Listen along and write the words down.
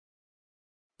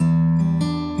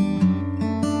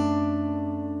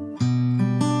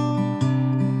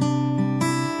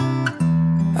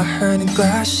heard a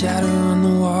glass shatter on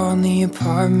the wall in the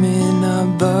apartment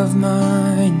above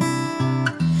mine.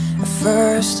 At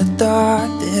first I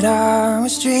thought that I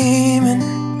was dreaming,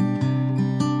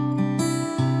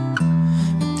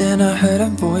 but then I heard a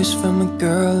voice from a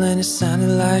girl and it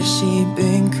sounded like she'd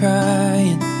been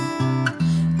crying.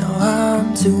 Now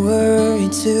I'm too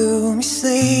worried to be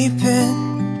sleeping,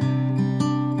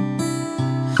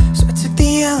 so I took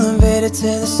the elevator to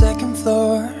the second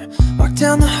floor, walked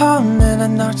down the hall and then I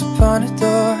knocked upon her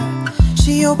door.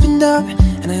 She opened up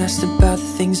and I asked about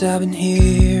the things I've been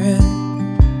hearing.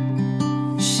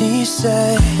 She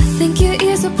said, I think your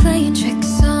ears are playing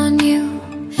tricks on you.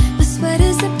 My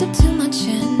sweater's zipped up to my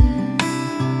chin.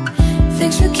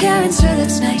 Thanks for caring, sir,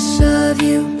 that's nice of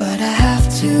you, but I have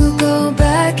to go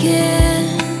back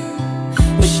in.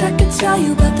 Wish I could tell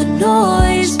you about the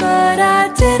noise, but I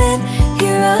didn't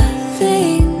hear a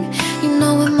thing. You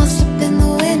know it must have been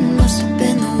the wind, must have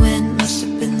been the wind, must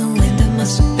have been the wind, it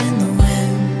must have been the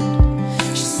wind.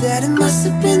 She said it must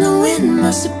have been the wind,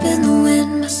 must have been the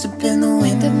wind, must have been the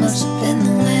wind, it must have been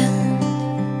the wind.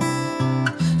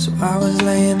 So I was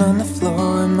laying on the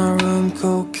floor in my room,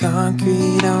 cold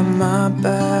concrete on my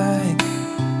back.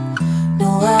 No,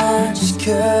 I just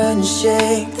couldn't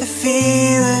shake the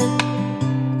feeling.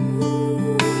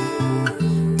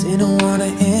 Didn't wanna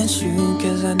intrude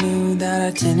cause I knew that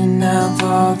I didn't have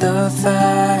all the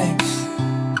facts,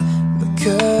 but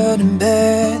couldn't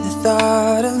bear the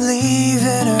thought of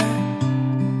leaving her.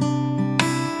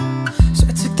 So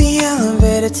I took the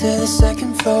elevator to the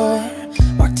second floor,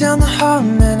 walked down the hall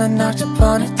and then I knocked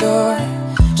upon her door.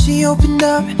 She opened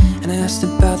up and I asked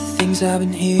about the things I've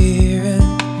been hearing.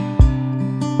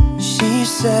 She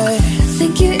said, I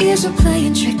think your ears are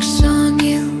playing tricks on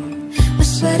you. My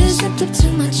sweater's zipped up to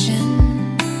my chin.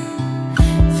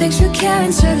 Thanks for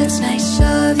caring, sir, that's nice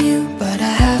of you, but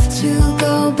I have to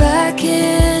go back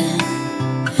in.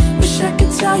 Wish I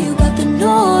could tell you about the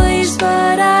noise,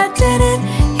 but I didn't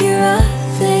hear a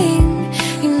thing.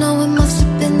 You know it must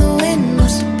have been the wind,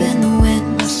 must have been the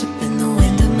wind, must have been the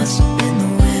wind, it must have been the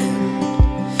wind.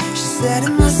 She said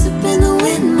it must have been the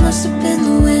wind, must have been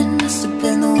the wind, must have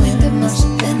been the wind, it must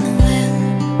have been the wind.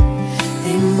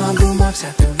 In my boombox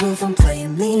at the roof I'm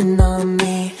playing lean on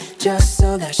me, just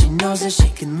so that she knows that she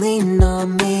can lean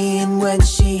on me. And when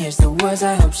she hears the words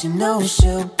I hope she knows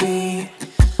she'll be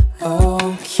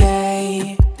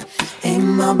okay.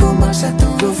 In my boombox at the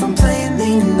roof I'm playing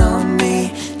lean on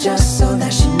me, just so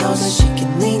that she knows that she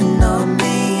can lean on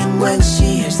me. And when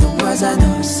she hears the words I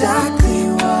know exactly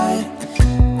what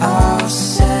I'll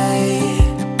say.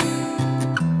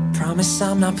 Promise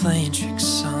I'm not playing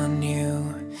tricks on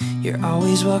you, you're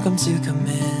always welcome to come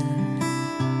in.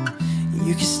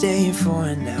 You can stay here for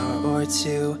an hour or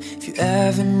two if you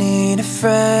ever need a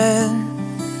friend.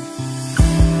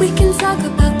 We can talk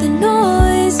about the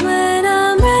noise when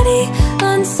I'm ready.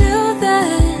 Until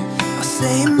then, I'll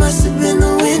say it must have been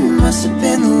the wind, must have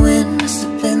been the wind, must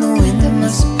have been the wind, it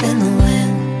must have been the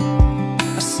wind.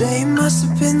 I'll say it must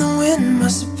have been the wind,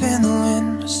 must have been the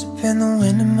wind, must have been the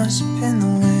wind, it must have been the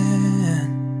wind.